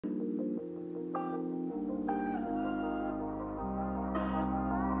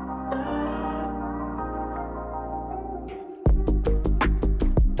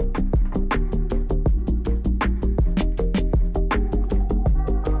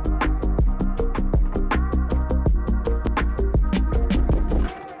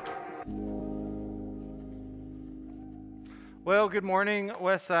good morning,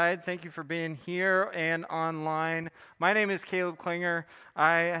 Westside. Thank you for being here and online. My name is Caleb Klinger.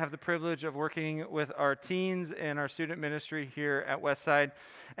 I have the privilege of working with our teens in our student ministry here at Westside.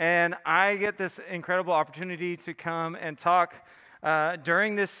 And I get this incredible opportunity to come and talk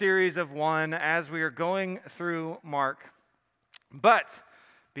during this series of one as we are going through Mark. But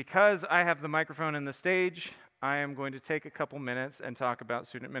because I have the microphone and the stage, I am going to take a couple minutes and talk about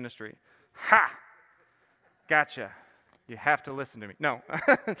student ministry. Ha! Gotcha. You have to listen to me. No.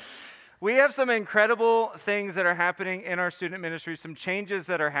 We have some incredible things that are happening in our student ministry, some changes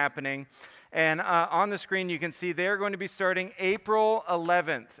that are happening. And on the screen, you can see they're going to be starting April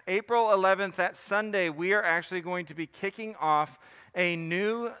 11th. April 11th, that Sunday, we are actually going to be kicking off a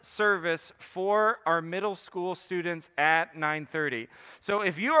new service for our middle school students at 9:30. So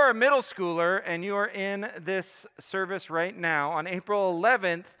if you are a middle schooler and you are in this service right now, on April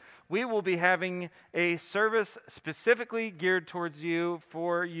 11th, we will be having a service specifically geared towards you,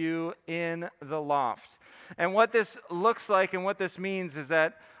 for you in the loft. And what this looks like and what this means is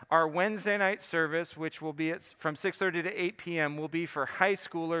that our Wednesday night service, which will be from 6:30 to 8 p.m., will be for high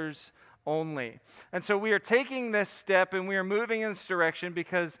schoolers only. And so we are taking this step and we are moving in this direction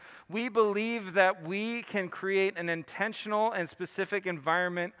because we believe that we can create an intentional and specific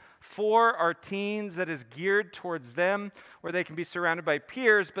environment for our teens that is geared towards them, where they can be surrounded by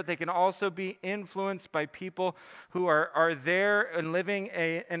peers, but they can also be influenced by people who are there and living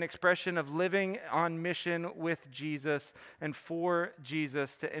an expression of living on mission with Jesus and for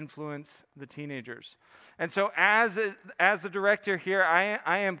Jesus to influence the teenagers. And so as the director here,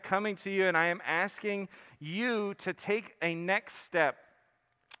 I am coming to you and I am asking you to take a next step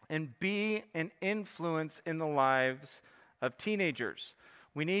and be an influence in the lives of teenagers.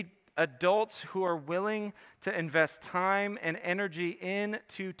 We need adults who are willing to invest time and energy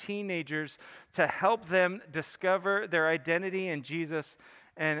into teenagers to help them discover their identity in Jesus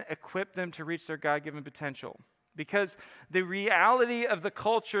and equip them to reach their God-given potential. Because the reality of the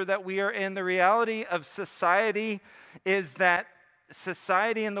culture that we are in, the reality of society, is that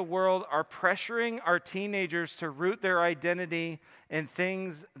society and the world are pressuring our teenagers to root their identity in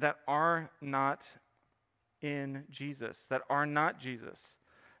things that are not in Jesus, that are not Jesus.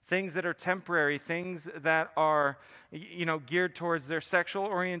 Things that are temporary, things that are, geared towards their sexual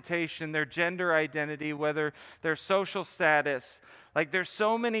orientation, their gender identity, whether their social status. Like, there's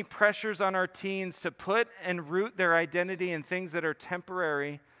so many pressures on our teens to put and root their identity in things that are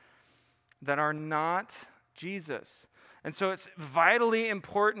temporary, that are not Jesus. And so it's vitally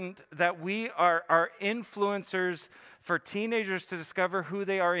important that we are influencers for teenagers to discover who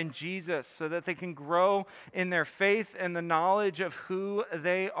they are in Jesus so that they can grow in their faith and the knowledge of who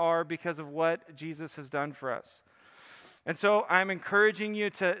they are because of what Jesus has done for us. And so I'm encouraging you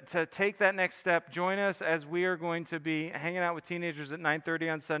to take that next step. Join us as we are going to be hanging out with teenagers at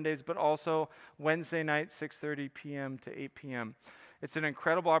 9:30 on Sundays, but also Wednesday night, 6:30 p.m. to 8 p.m. It's an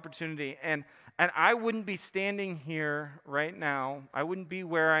incredible opportunity. And I wouldn't be standing here right now, I wouldn't be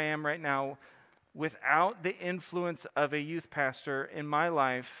where I am right now without the influence of a youth pastor in my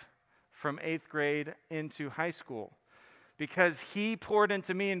life from 8th grade into high school. Because he poured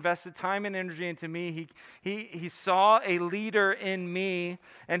into me, invested time and energy into me. He saw a leader in me,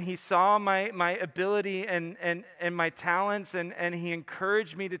 and he saw my ability and my talents, and he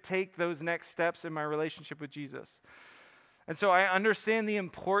encouraged me to take those next steps in my relationship with Jesus. And so I understand the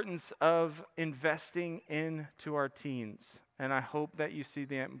importance of investing into our teens, and I hope that you see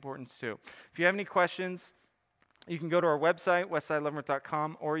the importance too. If you have any questions, you can go to our website,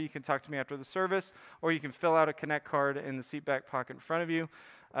 westside.leavenworth.com, or you can talk to me after the service, or you can fill out a Connect card in the seat back pocket in front of you.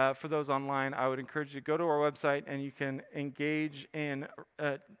 For those online, I would encourage you to go to our website, and you can engage in,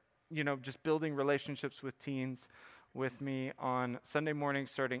 just building relationships with teens with me on Sunday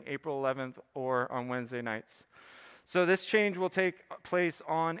mornings starting April 11th or on Wednesday nights. So this change will take place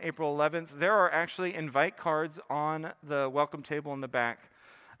on April 11th. There are actually invite cards on the welcome table in the back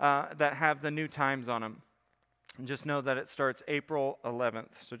that have the new times on them. And just know that it starts April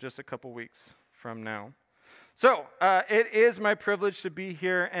 11th, so just a couple weeks from now. So it is my privilege to be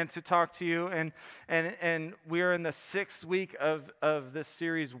here and to talk to you, and we are in the 6th week of this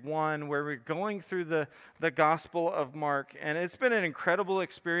series 1, where we're going through the Gospel of Mark, and it's been an incredible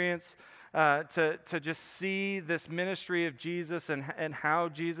experience to just see this ministry of Jesus and how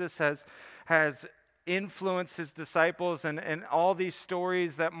Jesus has influenced his disciples and all these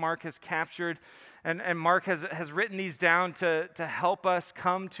stories that Mark has captured. And Mark has written these down to help us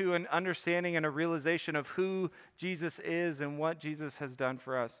come to an understanding and a realization of who Jesus is and what Jesus has done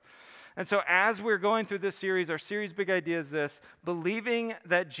for us. And so as we're going through this series, our series big idea is this: believing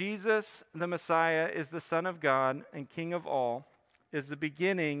that Jesus, the Messiah, is the Son of God and King of all, is the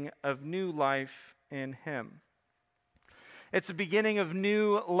beginning of new life in him. It's the beginning of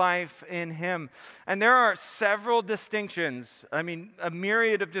new life in him. And there are several distinctions, a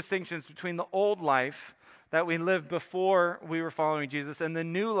myriad of distinctions between the old life that we lived before we were following Jesus and the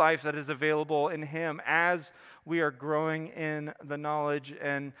new life that is available in him as we are growing in the knowledge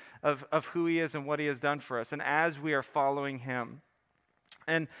and of who he is and what he has done for us, and as we are following him.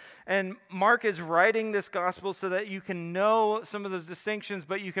 And Mark is writing this gospel so that you can know some of those distinctions,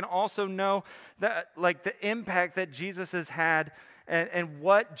 but you can also know that, like, the impact that Jesus has had and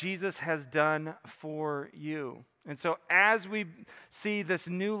what Jesus has done for you. And so as we see this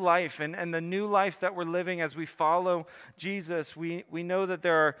new life and the new life that we're living as we follow Jesus, we know that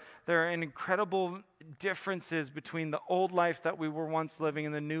there are incredible differences between the old life that we were once living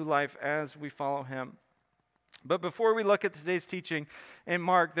and the new life as we follow him. But before we look at today's teaching in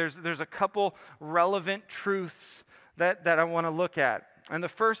Mark, there's a couple relevant truths that I want to look at. And the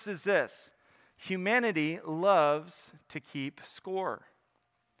first is this: humanity loves to keep score.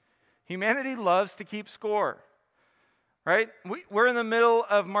 Humanity loves to keep score, right? We're in the middle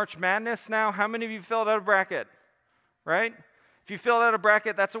of March Madness now. How many of you filled out a bracket, right? If you filled out a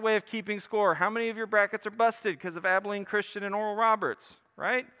bracket, that's a way of keeping score. How many of your brackets are busted because of Abilene Christian and Oral Roberts,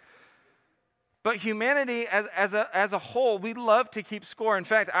 right? But humanity as a whole, we love to keep score. In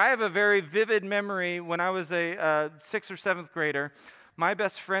fact, I have a very vivid memory when I was a 6th or 7th grader. My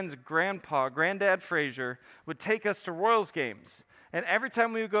best friend's Granddad Frazier, would take us to Royals games. And every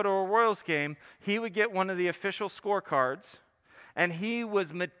time we would go to a Royals game, he would get one of the official scorecards, and he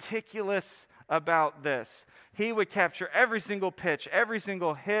was meticulous about this. He would capture every single pitch, every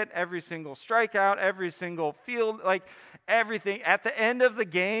single hit, every single strikeout, every single field, like everything. At the end of the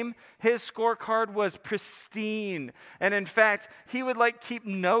game, his scorecard was pristine. And in fact, he would keep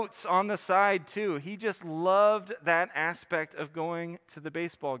notes on the side too. He just loved that aspect of going to the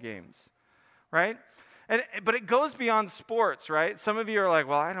baseball games, right? But it goes beyond sports, right? Some of you are like,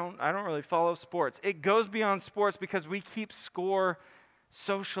 well, I don't really follow sports. It goes beyond sports because we keep score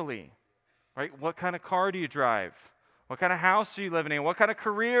socially. Right? What kind of car do you drive? What kind of house are you living in? What kind of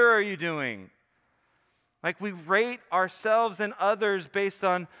career are you doing? We rate ourselves and others based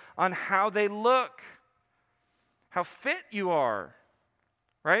on how they look, how fit you are,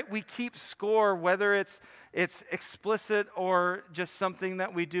 right? We keep score whether it's explicit or just something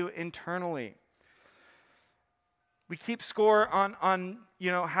that we do internally. We keep score on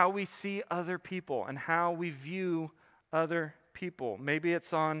how we see other people and how we view other people. Maybe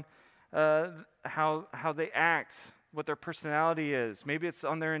it's on how they act, what their personality is. Maybe it's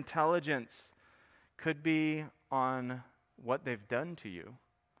on their intelligence. Could be on what they've done to you.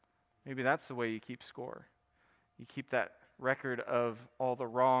 Maybe that's the way you keep score. You keep that record of all the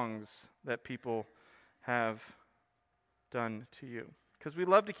wrongs that people have done to you. Because we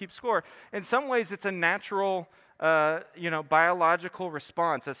love to keep score. In some ways, it's a natural, biological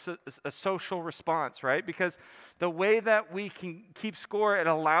response, a social response, right? Because the way that we can keep score, it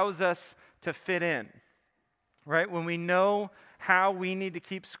allows us to fit in, right? When we know how we need to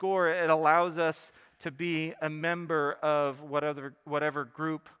keep score, it allows us to be a member of whatever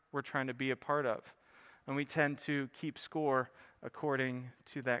group we're trying to be a part of. And we tend to keep score according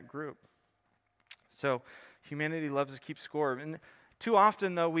to that group. So humanity loves to keep score. And too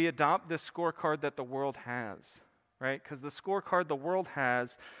often, though, we adopt this scorecard that the world has, right? Because the scorecard the world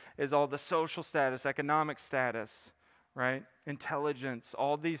has is all the social status, economic status, right? Intelligence,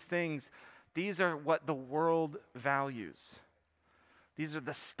 all these things. These are what the world values. These are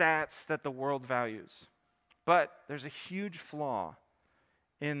the stats that the world values. But there's a huge flaw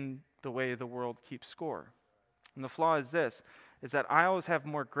in the way the world keeps score. And the flaw is this, is that I always have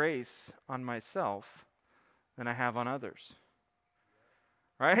more grace on myself than I have on others.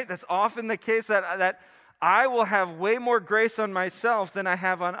 Right? That's often the case that I will have way more grace on myself than I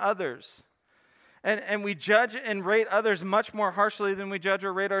have on others. And we judge and rate others much more harshly than we judge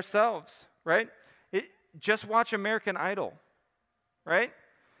or rate ourselves, right? Just watch American Idol, right?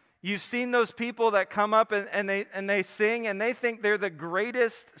 You've seen those people that come up and they sing and they think they're the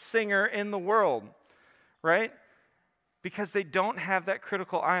greatest singer in the world, right? Because they don't have that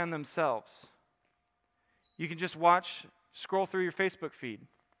critical eye on themselves. You can just scroll through your Facebook feed.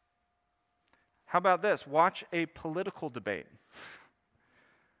 How about this? Watch a political debate.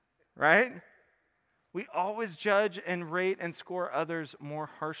 Right? We always judge and rate and score others more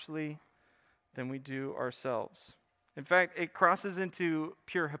harshly than we do ourselves. In fact, it crosses into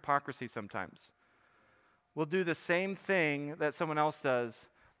pure hypocrisy sometimes. We'll do the same thing that someone else does,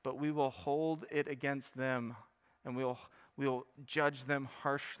 but we will hold it against them and we'll judge them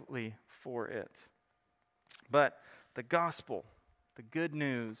harshly for it. But the gospel The good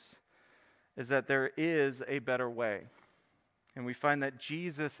news is that there is a better way. And we find that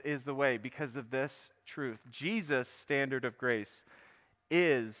Jesus is the way because of this truth. Jesus' standard of grace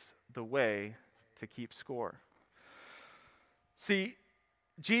is the way to keep score. See,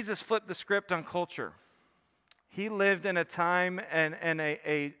 Jesus flipped the script on culture. He lived in a time and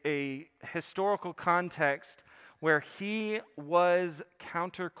a historical context where he was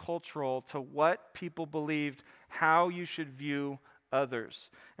countercultural to what people believed how you should view others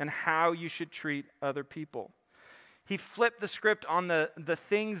and how you should treat other people. He flipped the script on the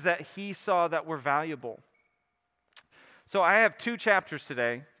things that he saw that were valuable. So I have 2 chapters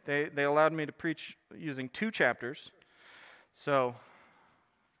today. They allowed me to preach using 2 chapters. So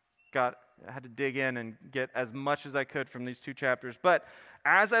I had to dig in and get as much as I could from these 2 chapters. But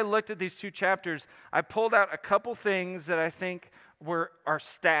as I looked at these 2 chapters, I pulled out a couple things that I think are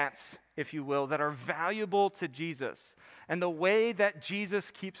stats, if you will, that are valuable to Jesus and the way that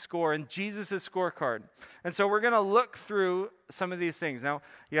Jesus keeps score and Jesus' scorecard. And so we're going to look through some of these things. Now,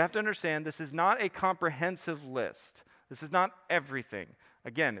 you have to understand this is not a comprehensive list. This is not everything.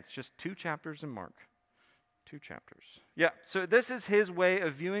 Again, it's just 2 chapters in Mark. 2 chapters. Yeah, so this is his way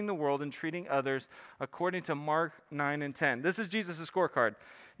of viewing the world and treating others according to Mark 9 and 10. This is Jesus' scorecard.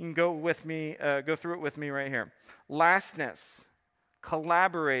 You can go through it with me right here. Lastness,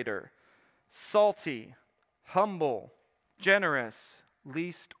 collaborator, salty, humble, generous,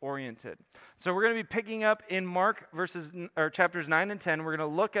 least oriented. So we're going to be picking up in Mark chapters 9 and 10. We're going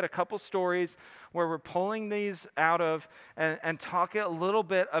to look at a couple stories where we're pulling these out of and talk a little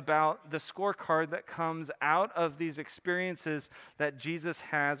bit about the scorecard that comes out of these experiences that Jesus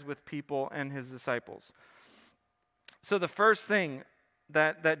has with people and his disciples. So the first thing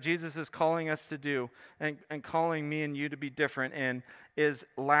that Jesus is calling us to do and calling me and you to be different in is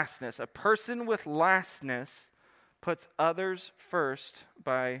lastness. A person with lastness puts others first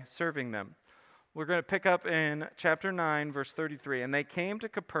by serving them. We're going to pick up in chapter 9, verse 33. And they came to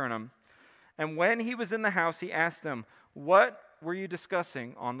Capernaum, and when he was in the house, he asked them, "What were you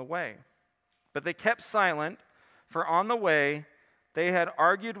discussing on the way?" But they kept silent, for on the way they had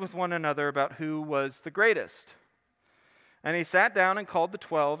argued with one another about who was the greatest. And he sat down and called the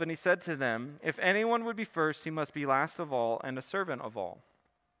 12, and he said to them, "If anyone would be first, he must be last of all and a servant of all."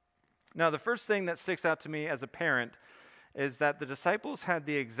 Now, the first thing that sticks out to me as a parent is that the disciples had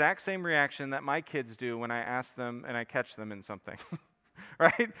the exact same reaction that my kids do when I ask them and I catch them in something,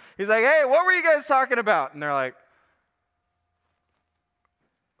 right? He's like, "Hey, what were you guys talking about?" And they're like,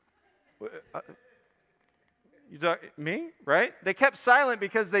 "You talk me?" Right? They kept silent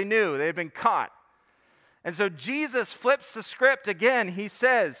because they knew they had been caught. And so Jesus flips the script again. He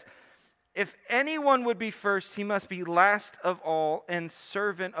says, if anyone would be first, he must be last of all and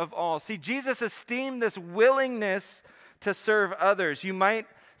servant of all. See, Jesus esteemed this willingness to serve others. You might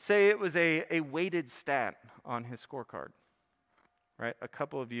say it was a weighted stat on his scorecard, right? A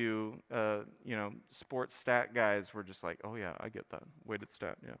couple of you, sports stat guys were just like, "Oh yeah, I get that, weighted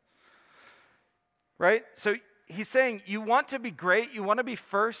stat, yeah." Right? So he's saying you want to be great, you want to be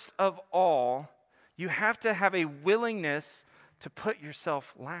first of all, you have to have a willingness to put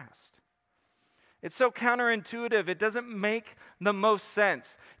yourself last. It's so counterintuitive. It doesn't make the most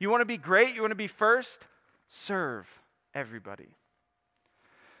sense. You want to be great? You want to be first? Serve everybody.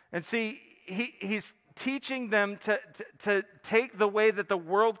 And see, he's teaching them to take the way that the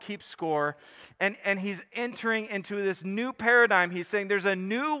world keeps score, and he's entering into this new paradigm. He's saying there's a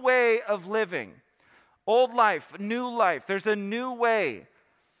new way of living. Old life, new life. There's a new way.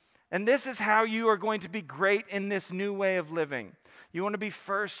 And this is how you are going to be great in this new way of living. You want to be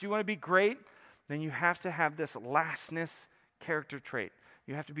first? You want to be great? Then you have to have this lastness character trait.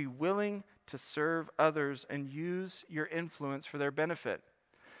 You have to be willing to serve others and use your influence for their benefit.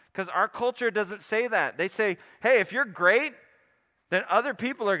 Because our culture doesn't say that. They say, hey, if you're great, then other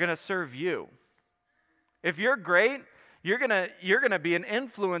people are going to serve you. If you're great, you're gonna be an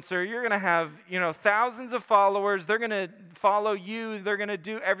influencer. You're going to have, thousands of followers. They're going to follow you. They're going to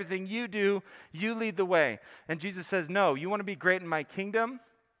do everything you do. You lead the way. And Jesus says, no, you want to be great in my kingdom?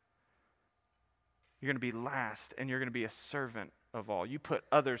 You're going to be last, and you're going to be a servant of all. You put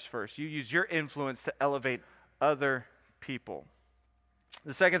others first. You use your influence to elevate other people.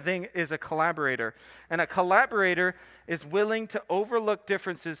 The second thing is a collaborator. And a collaborator is willing to overlook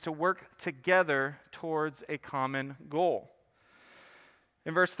differences to work together towards a common goal.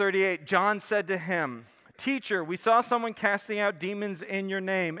 In verse 38, John said to him, "Teacher, we saw someone casting out demons in your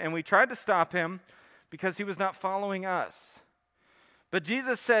name, and we tried to stop him because he was not following us." But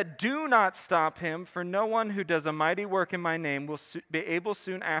Jesus said, "Do not stop him, for no one who does a mighty work in my name will be able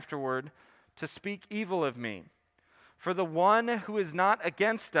soon afterward to speak evil of me. For the one who is not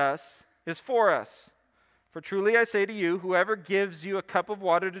against us is for us. For truly I say to you, whoever gives you a cup of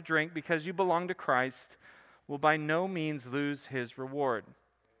water to drink because you belong to Christ will by no means lose his reward."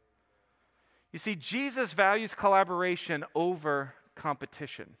 You see, Jesus values collaboration over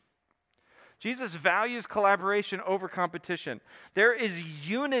competition. Jesus values collaboration over competition. There is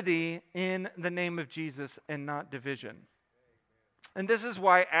unity in the name of Jesus and not division. And this is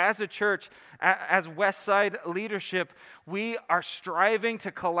why, as a church, as Westside leadership, we are striving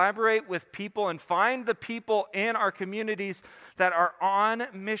to collaborate with people and find the people in our communities that are on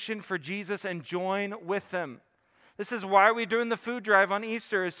mission for Jesus and join with them. This is why we're doing the food drive on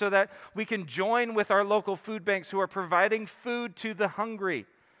Easter, is so that we can join with our local food banks who are providing food to the hungry,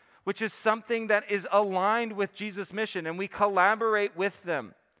 which is something that is aligned with Jesus' mission, and we collaborate with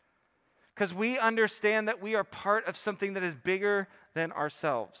them because we understand that we are part of something that is bigger than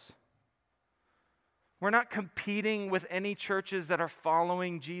ourselves. We're not competing with any churches that are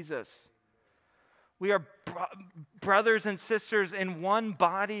following Jesus. We are brothers and sisters in one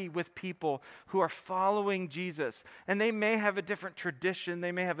body with people who are following Jesus. And they may have a different tradition,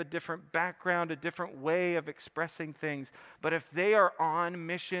 they may have a different background, a different way of expressing things. But if they are on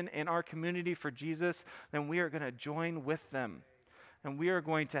mission in our community for Jesus, then we are going to join with them. And we are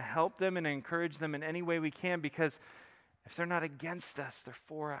going to help them and encourage them in any way we can, because if they're not against us, they're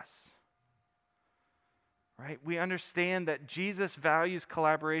for us. Right? We understand that Jesus values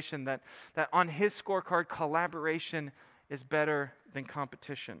collaboration, that on his scorecard, collaboration is better than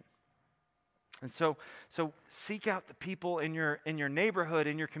competition. And so seek out the people in your neighborhood,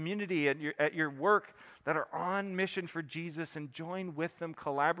 in your community, at your work that are on mission for Jesus, and join with them,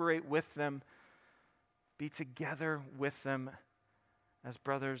 collaborate with them, be together with them as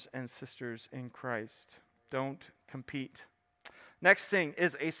brothers and sisters in Christ. Don't compete. Next thing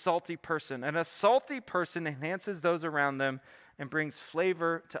is a salty person. And a salty person enhances those around them and brings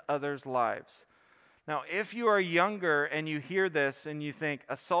flavor to others' lives. Now, if you are younger and you hear this and you think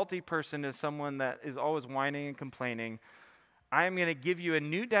a salty person is someone that is always whining and complaining, I am going to give you a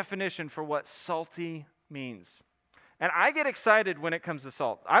new definition for what salty means. And I get excited when it comes to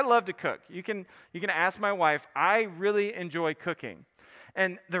salt. I love to cook. You can ask my wife. I really enjoy cooking.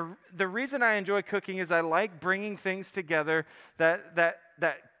 And the reason I enjoy cooking is I like bringing things together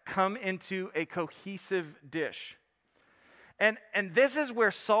that come into a cohesive dish. And this is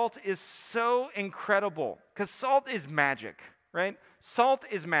where salt is so incredible, because salt is magic, right? Salt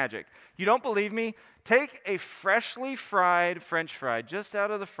is magic. You don't believe me? Take a freshly fried French fry just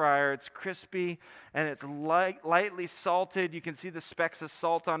out of the fryer. It's crispy and it's lightly salted. You can see the specks of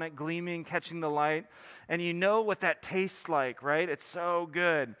salt on it gleaming, catching the light. And you know what that tastes like, right? It's so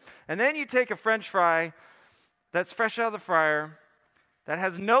good. And then you take a French fry that's fresh out of the fryer, that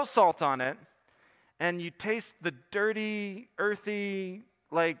has no salt on it, and you taste the dirty, earthy,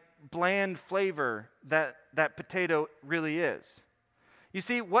 bland flavor that potato really is. You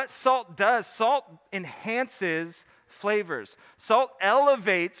see, what salt does, salt enhances flavors. Salt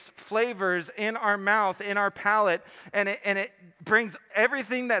elevates flavors in our mouth, in our palate, and it brings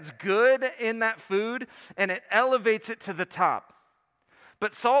everything that's good in that food, and it elevates it to the top.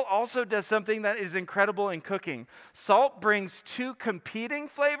 But salt also does something that is incredible in cooking. Salt brings two competing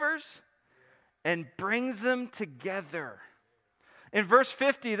flavors and brings them together. In verse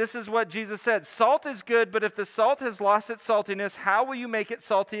 50, this is what Jesus said: "Salt is good, but if the salt has lost its saltiness, how will you make it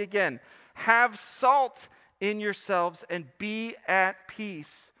salty again? Have salt in yourselves and be at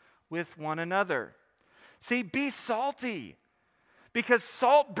peace with one another." See, be salty, because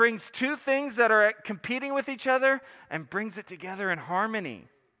salt brings two things that are competing with each other and brings it together in harmony.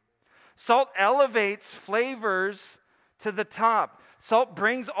 Salt elevates flavors to the top. Salt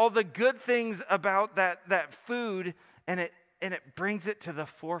brings all the good things about that food, and it brings it to the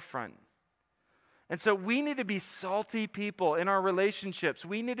forefront. And so we need to be salty people in our relationships.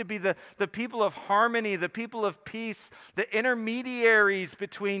 We need to be the people of harmony, the people of peace, the intermediaries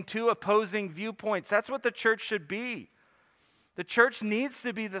between two opposing viewpoints. That's what the church should be. The church needs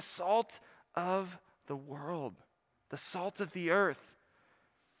to be the salt of the world, the salt of the earth,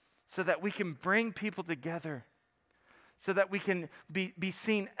 so that we can bring people together, so that we can be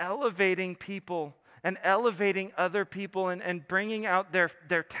seen elevating people and elevating other people and bringing out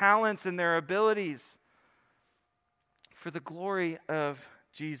their talents and their abilities for the glory of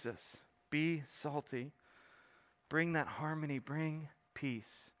Jesus. Be salty. Bring that harmony. Bring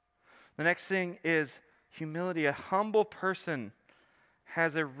peace. The next thing is humility. A humble person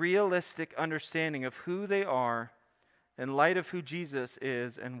has a realistic understanding of who they are in light of who Jesus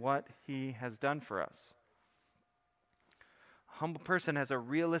is and what he has done for us. A humble person has a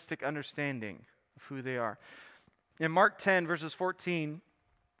realistic understanding of who they are. In Mark 10, verses 14,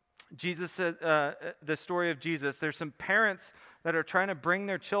 Jesus said, the story of Jesus, there's some parents that are trying to bring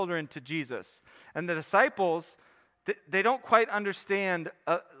their children to Jesus. And the disciples, they don't quite understand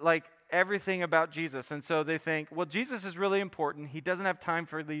everything about Jesus. And so they think, well, Jesus is really important. He doesn't have time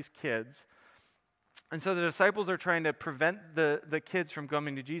for these kids. And so the disciples are trying to prevent the kids from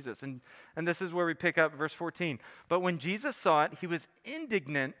coming to Jesus. And this is where we pick up verse 14. But when Jesus saw it, he was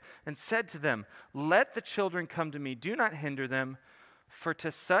indignant and said to them, "Let the children come to me. Do not hinder them, for to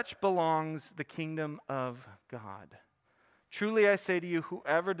such belongs the kingdom of God. Truly I say to you,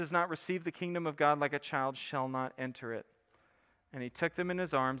 whoever does not receive the kingdom of God like a child shall not enter it." And he took them in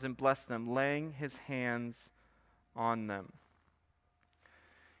his arms and blessed them, laying his hands on them.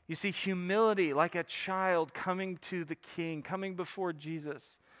 You see, humility, like a child coming to the King, coming before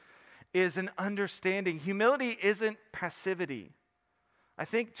Jesus, is an understanding. Humility isn't passivity. I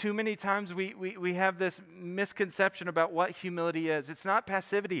think too many times we have this misconception about what humility is. It's not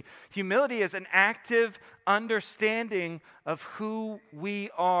passivity. Humility is an active understanding of who we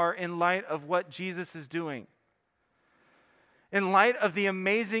are in light of what Jesus is doing. In light of the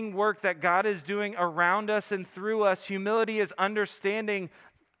amazing work that God is doing around us and through us, humility is understanding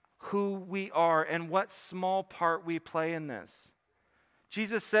who we are and what small part we play in this.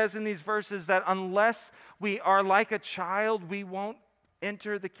 Jesus says in these verses that unless we are like a child, we won't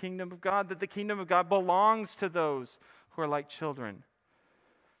enter the kingdom of God, that the kingdom of God belongs to those who are like children.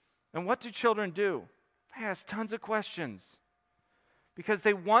 And what do children do? They ask tons of questions because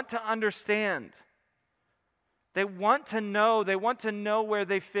they want to understand. They want to know where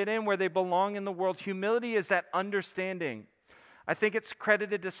they fit in, where they belong in the world. Humility is that understanding. I think it's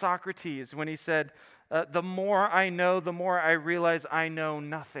credited to Socrates when he said, the more I know, the more I realize I know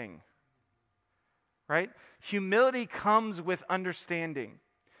nothing. Right? Humility comes with understanding.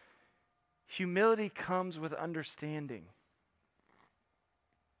 Humility comes with understanding.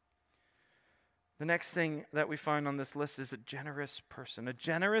 The next thing that we find on this list is a generous person. A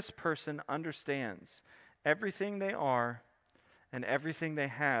generous person understands everything they are and everything they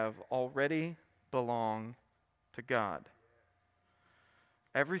have already belong to God.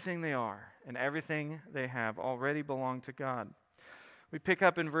 Everything they are and everything they have already belong to God. We pick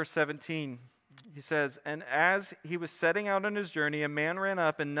up in verse 17. He says, "And as he was setting out on his journey, a man ran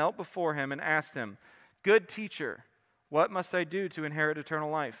up and knelt before him and asked him, 'Good teacher, what must I do to inherit eternal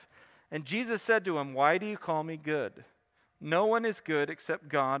life?' And Jesus said to him, 'Why do you call me good? No one is good except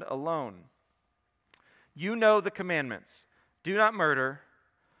God alone. You know the commandments. Do not murder.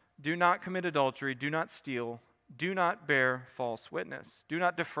 Do not commit adultery. Do not steal. Do not bear false witness. Do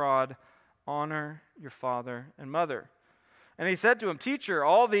not defraud. Honor your father and mother.' And he said to him, 'Teacher,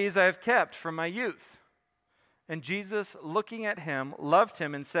 all these I have kept from my youth.' And Jesus, looking at him, loved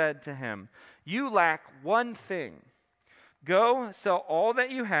him and said to him, 'You lack one thing. Go, sell all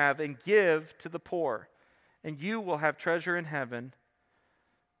that you have and give to the poor, and you will have treasure in heaven.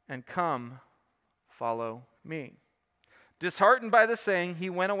 And come, follow me.' Disheartened by the saying, he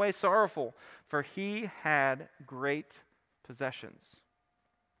went away sorrowful, for he had great possessions."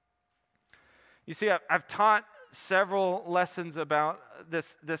 You see, I've taught several lessons about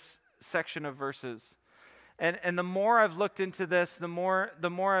this section of verses. And the more I've looked into this, the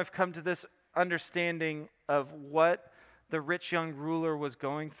more I've come to this understanding of what the rich young ruler was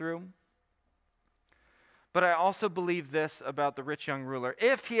going through. But I also believe this about the rich young ruler.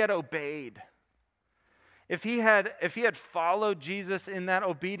 If he had obeyed, if he had followed Jesus in that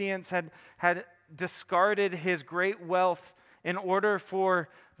obedience, had discarded his great wealth in order for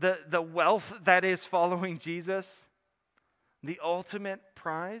the wealth that is following Jesus, the ultimate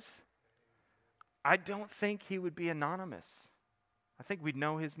prize, I don't think he would be anonymous. I think we'd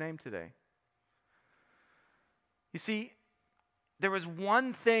know his name today. You see, there was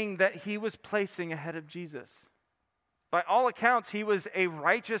one thing that he was placing ahead of Jesus. By all accounts, he was a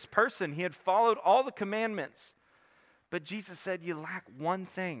righteous person. He had followed all the commandments. But Jesus said, "You lack one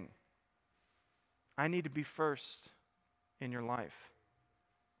thing. I need to be first in your life.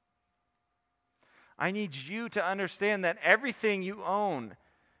 I need you to understand that everything you own,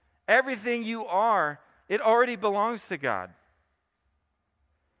 everything you are, it already belongs to God."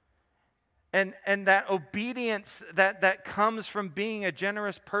 And that obedience that comes from being a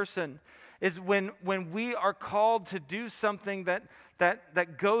generous person is when we are called to do something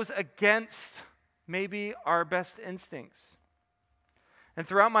that goes against maybe our best instincts. And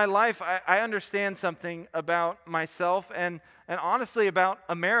throughout my life, I understand something about myself and honestly about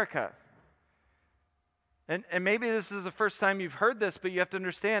America. And maybe this is the first time you've heard this, but you have to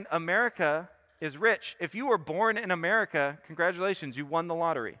understand, America is rich. If you were born in America, congratulations, you won the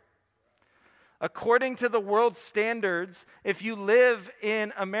lottery. According to the world's standards, if you live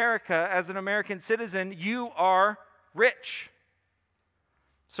in America as an American citizen, you are rich.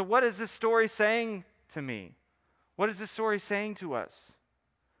 So what is this story saying to me? What is this story saying to us?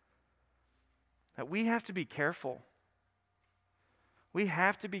 That we have to be careful. We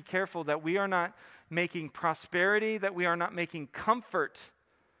have to be careful that we are not making prosperity, that we are not making comfort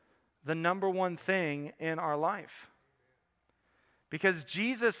the number one thing in our life. Because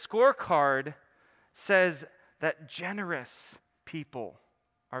Jesus' scorecard says that generous people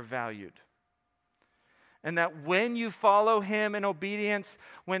are valued. And that when you follow him in obedience,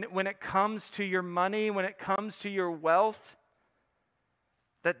 when it comes to your money, when it comes to your wealth,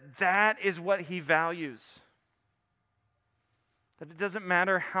 that is what he values. That it doesn't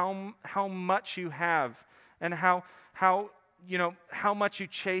matter how much you have and how much you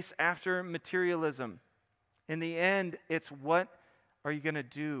chase after materialism. In the end, it's what are you going to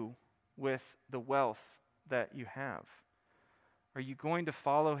do with the wealth that you have? Are you going to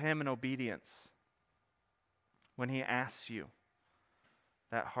follow him in obedience when he asks you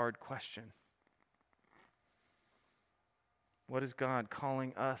that hard question? What is God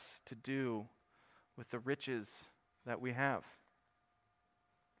calling us to do with the riches that we have?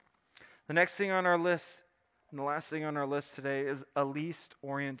 The next thing on our list, and the last thing on our list today, is a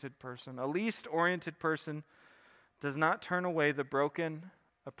least-oriented person. A least-oriented person does not turn away the broken,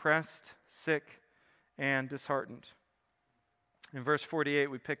 oppressed, sick, and disheartened. In verse 48,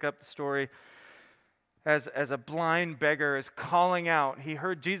 we pick up the story as a blind beggar is calling out. He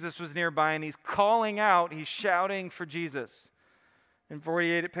heard Jesus was nearby, and he's calling out. He's shouting for Jesus. In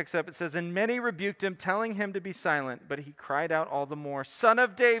 48, it picks up. It says, "And many rebuked him, telling him to be silent. But he cried out all the more, 'Son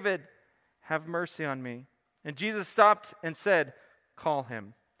of David, have mercy on me.' And Jesus stopped and said, 'Call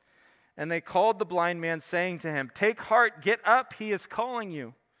him.' And they called the blind man, saying to him, 'Take heart, get up, he is calling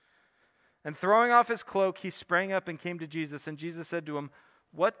you.' And throwing off his cloak, he sprang up and came to Jesus. And Jesus said to him,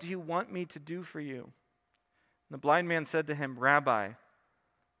 'What do you want me to do for you?' And the blind man said to him, 'Rabbi,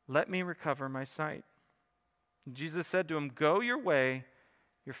 let me recover my sight.' And Jesus said to him, 'Go your way,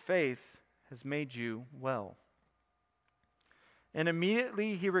 your faith has made you well.' And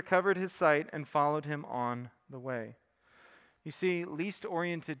immediately he recovered his sight and followed him on the way." You see,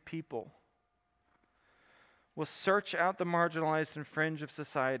 least-oriented people will search out the marginalized and fringe of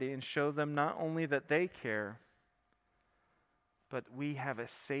society and show them not only that they care, but we have a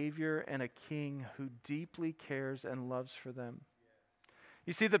Savior and a King who deeply cares and loves for them.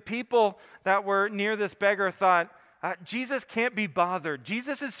 You see, the people that were near this beggar thought, Jesus can't be bothered.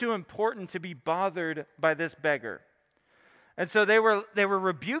 Jesus is too important to be bothered by this beggar. And so they were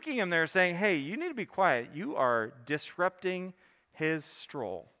rebuking him. They were saying, "Hey, you need to be quiet. You are disrupting his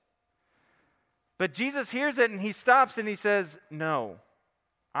stroll." But Jesus hears it and he stops and he says, "No,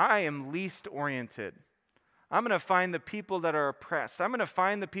 I am least oriented. I'm going to find the people that are oppressed. I'm going to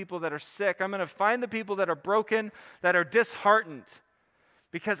find the people that are sick. I'm going to find the people that are broken, that are disheartened,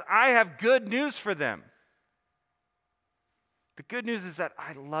 because I have good news for them. The good news is that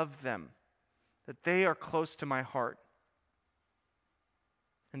I love them, that they are close to my heart.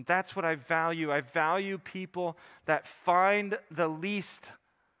 And that's what I value. I value people that find the least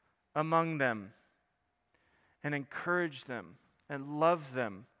among them and encourage them and love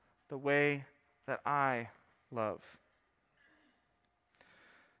them the way that I love."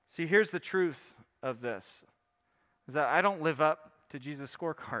 See, here's the truth of this, is that I don't live up to Jesus'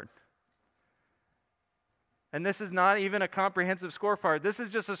 scorecard. And this is not even a comprehensive scorecard. This is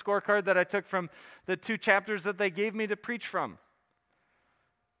just a scorecard that I took from the 2 chapters that they gave me to preach from.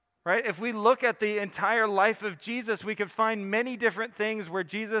 Right? If we look at the entire life of Jesus, we could find many different things where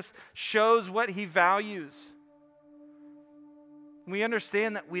Jesus shows what he values. We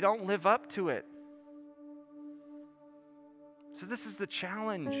understand that we don't live up to it. So this is the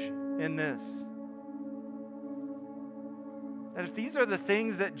challenge in this. That if these are the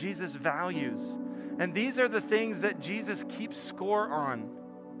things that Jesus values, and these are the things that Jesus keeps score on,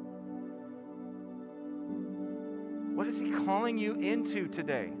 what is he calling you into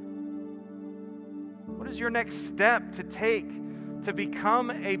today? What is your next step to take to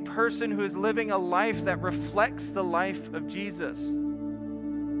become a person who is living a life that reflects the life of Jesus?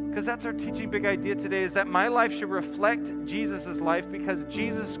 Because that's our teaching big idea today, is that my life should reflect Jesus' life, because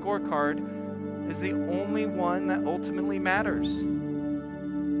Jesus' scorecard is the only one that ultimately matters.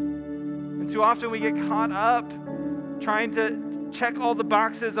 And too often we get caught up trying to check all the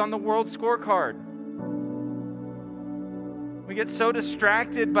boxes on the world scorecard. We get so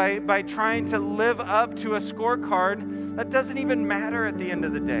distracted by trying to live up to a scorecard that doesn't even matter at the end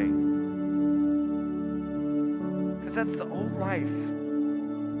of the day. Because that's the old life.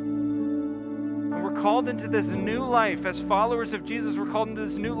 we're called into this new life. As followers of Jesus, we're called into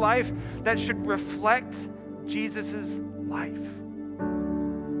this new life that should reflect Jesus' life.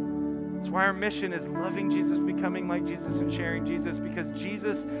 That's why our mission is loving Jesus, becoming like Jesus, and sharing Jesus, because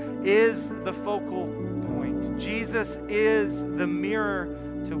Jesus is the focal point. Jesus is the mirror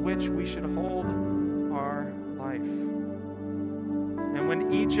to which we should hold our life. And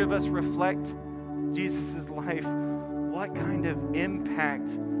when each of us reflect Jesus' life, what kind of impact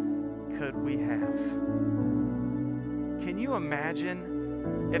could we have? Can you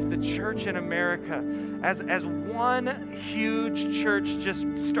imagine if the church in America, as one huge church, just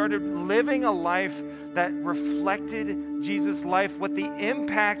started living a life that reflected Jesus' life, what the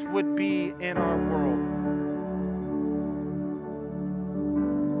impact would be in our world?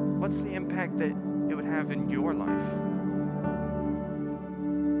 What's the impact that it would have in your life?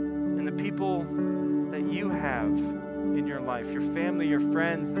 And the people that you have in your life, your family, your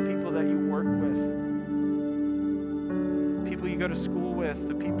friends, the people that you work with, the people you go to school with,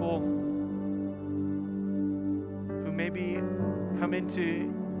 the people who maybe come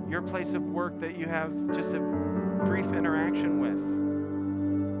into your place of work that you have just a brief interaction with.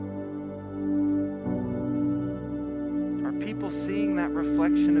 Are people seeing that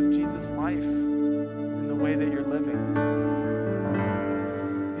reflection of Jesus' life in the way that you're living?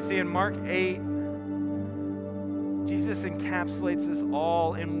 You see, in Mark 8, Jesus encapsulates this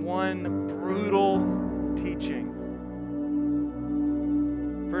all in one brutal teaching.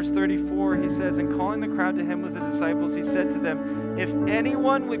 Verse 34, he says, and calling the crowd to him with the disciples, he said to them, if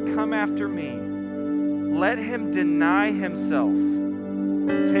anyone would come after me, let him deny himself,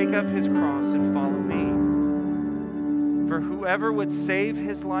 take up his cross and follow me. For whoever would save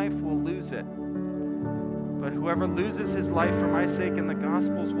his life will lose it, but whoever loses his life for my sake and the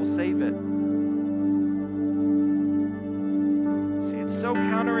gospel's will save it. So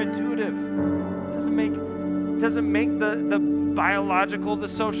counterintuitive. Doesn't make the biological, the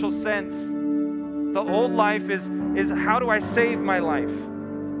social sense. The old life is how do I save my life?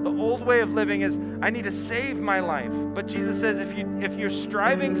 The old way of living is I need to save my life. But Jesus says if you're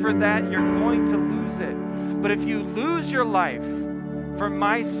striving for that, you're going to lose it. But if you lose your life for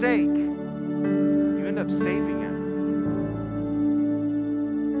my sake, you end up saving it.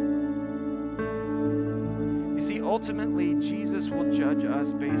 Ultimately, Jesus will judge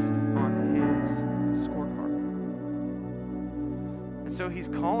us based on his scorecard. And so he's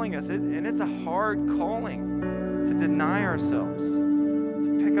calling us, and it's a hard calling to deny ourselves,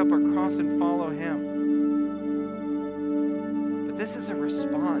 to pick up our cross and follow him. But this is a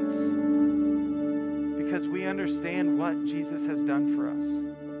response because we understand what Jesus has done for us.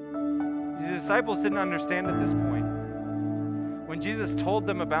 The disciples didn't understand at this point. When Jesus told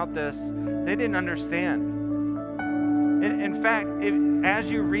them about this, they didn't understand. In fact,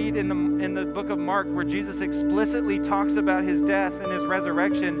 as you read in the book of Mark, where Jesus explicitly talks about his death and his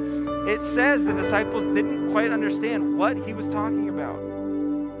resurrection, it says the disciples didn't quite understand what he was talking about.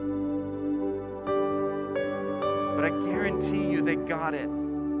 But I guarantee you they got it.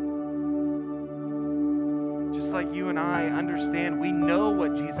 Just like you and I understand, we know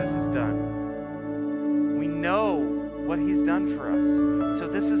what Jesus has done. We know what he's done for us. So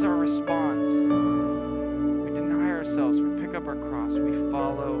this is our response. Ourselves, we pick up our cross, we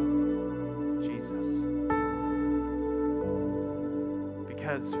follow Jesus.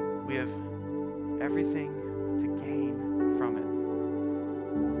 Because we have everything to gain from it.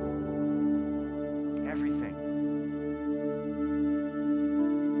 Everything.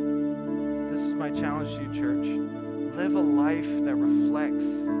 This is my challenge to you, church. Live a life that reflects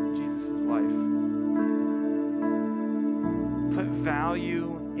Jesus' life. Put value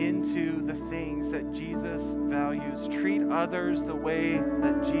into the things that Jesus values. Treat others the way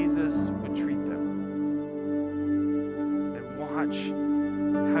that Jesus would treat them. And watch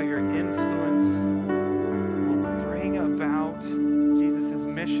how your influence will bring about Jesus'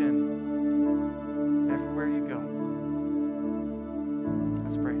 mission everywhere you go.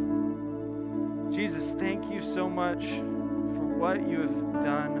 Let's pray. Jesus, thank you so much for what you have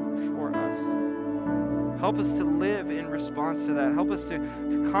done for us. Help us to live in response to that. Help us to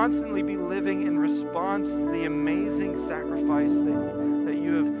constantly be living in response to the amazing sacrifice that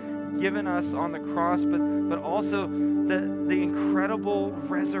you have given us on the cross, but also the incredible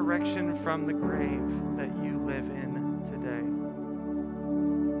resurrection from the grave that you live in today.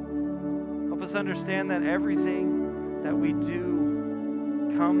 Help us understand that everything that we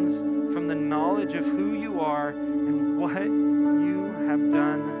do comes from the knowledge of who you are and what you have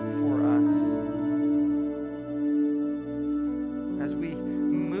done for us. As we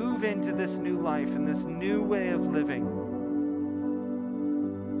move into this new life and this new way of living,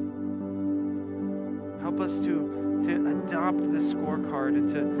 Help us to adopt this scorecard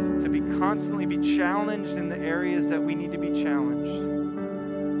and to be constantly be challenged in the areas that we need to be challenged,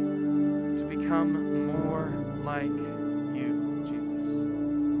 to become more like you, Jesus.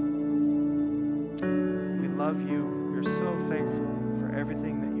 We love you. We're so thankful for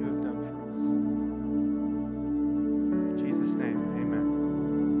everything that you have done for us. In Jesus' name,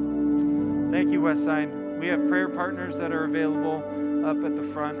 amen. Thank you, Westside. We have prayer partners that are available up at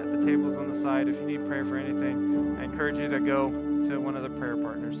the front, at the tables on the side. If you need prayer for anything, I encourage you to go to one of the prayer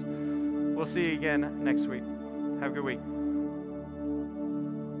partners. We'll see you again next week. Have a good week.